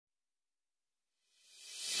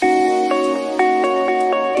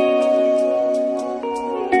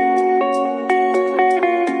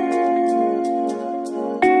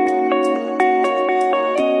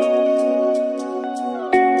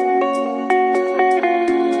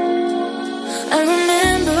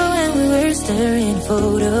staring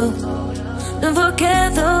photo. Don't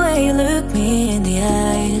forget the way you look me in the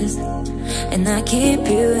eyes. And I keep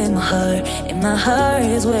you in my heart. In my heart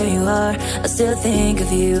is where you are. I still think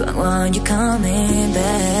of you. I want you coming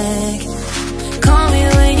back. Call me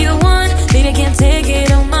when you want, baby, I can't take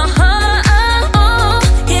it on my heart.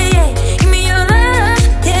 Yeah, yeah, give me your love.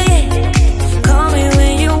 Yeah, yeah. Call me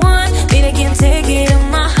when you want, baby, I can't take it on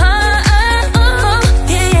my heart.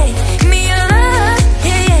 Yeah, yeah, give me your love.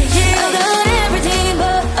 Yeah, yeah, yeah. I got everything,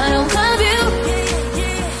 but I don't love you.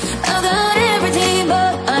 I got everything,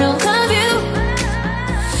 but I don't love you.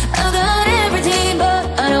 I got everything, but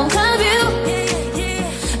I don't love you.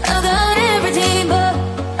 I got everything, but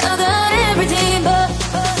I got everything, but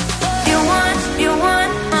you want, you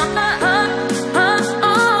want, you want, you want,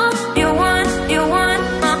 you want, you want, you want,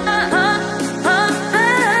 you want.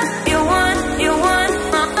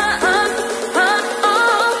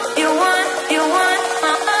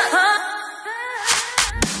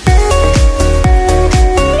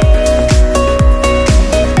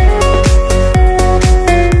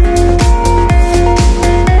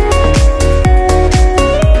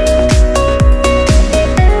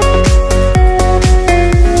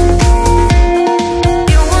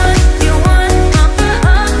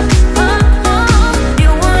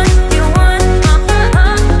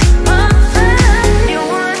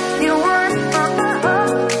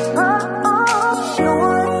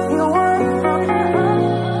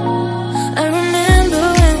 I remember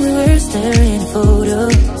when we were staring photo.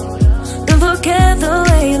 Don't forget the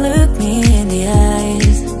way you look me in the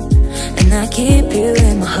eyes. And I keep you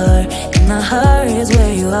in my heart. In my heart is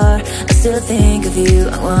where you are. I still think of you.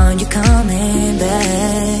 I want you coming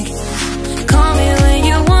back. Call me when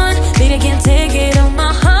you want, baby, I can't take it on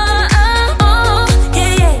my heart.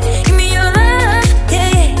 Yeah, yeah, give me your love.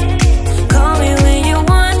 Yeah, yeah. Call me when you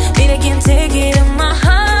want, baby, I can't take it on my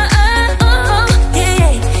heart. Yeah,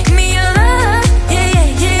 yeah, give me your love. Yeah, yeah,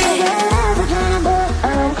 yeah. I got everything, but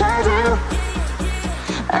I don't love you.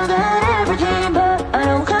 I got everything, but I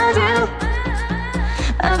don't love you.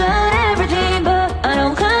 I got